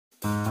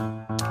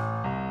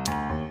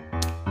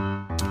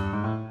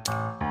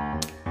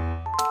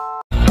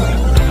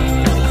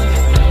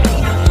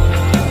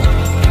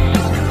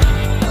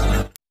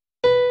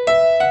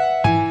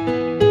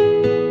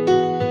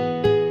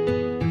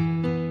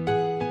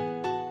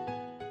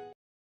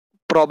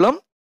problem.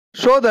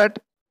 Show that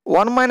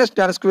 1 minus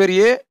tan square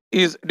a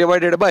is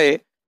divided by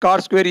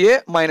cot square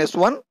a minus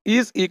 1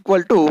 is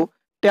equal to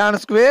tan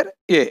square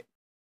a.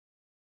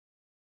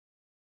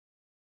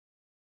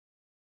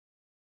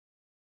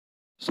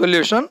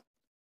 Solution.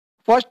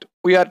 First,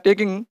 we are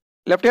taking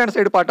left hand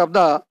side part of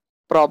the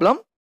problem.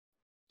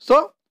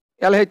 So,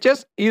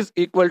 LHS is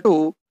equal to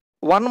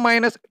 1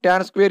 minus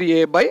tan square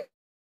a by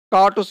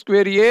cot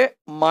square a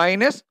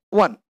minus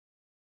 1.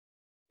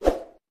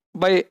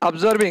 By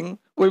observing,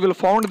 we will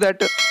find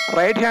that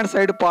right hand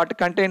side part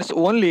contains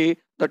only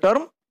the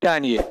term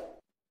tan a.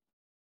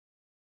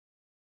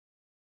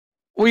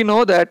 We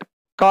know that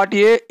cot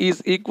a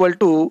is equal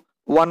to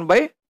 1 by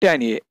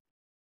tan a.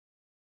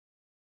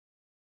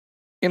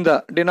 In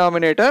the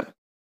denominator,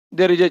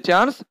 there is a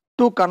chance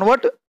to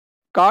convert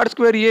cot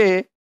square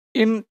a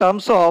in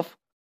terms of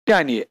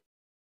tan a.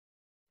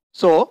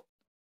 So,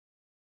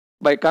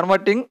 by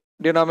converting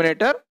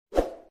denominator,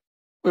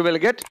 we will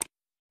get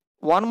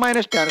 1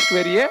 minus tan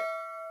square a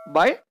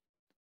by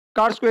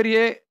cot square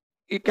a.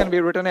 It can be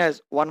written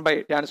as 1 by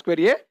tan square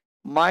a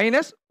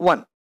minus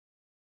 1.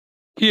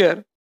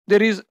 Here,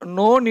 there is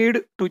no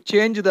need to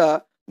change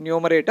the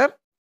numerator,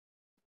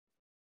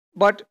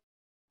 but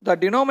the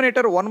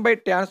denominator 1 by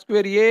tan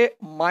square a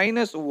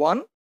minus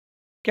 1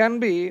 can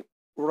be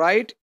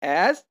write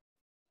as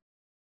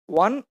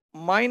 1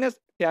 minus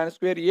tan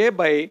square a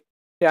by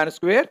tan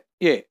square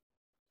a.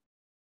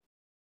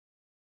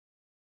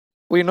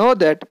 We know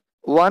that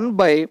 1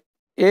 by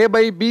a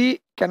by b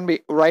can be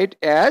write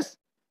as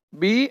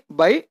b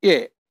by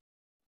a.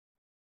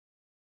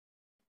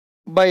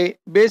 By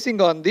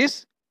basing on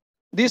this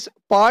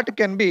part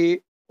can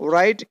be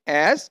write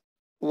as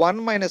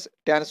 1 minus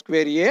tan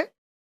square a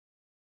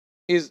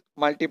is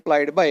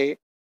multiplied by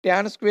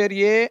tan square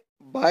a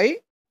by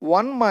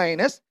 1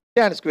 minus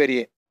tan square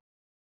a.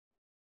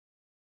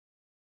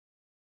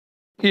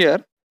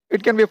 Here,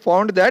 it can be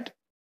found that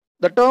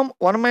the term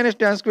 1 minus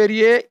tan square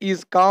a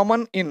is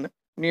common in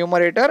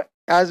numerator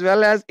as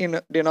well as in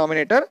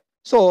denominator.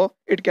 So,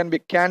 it can be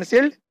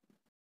cancelled.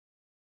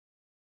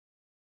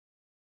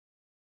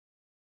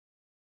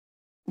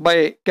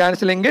 By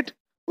cancelling it,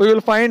 we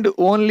will find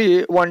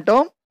only one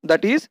term,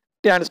 that is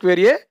tan square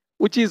a,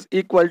 which is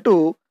equal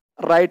to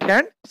right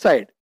hand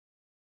side.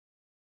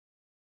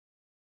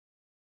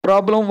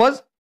 Problem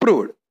was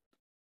proved.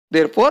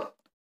 Therefore,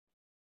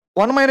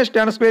 1 minus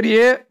tan square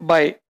a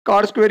by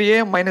cot square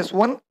a minus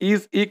 1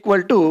 is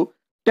equal to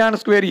tan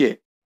square a.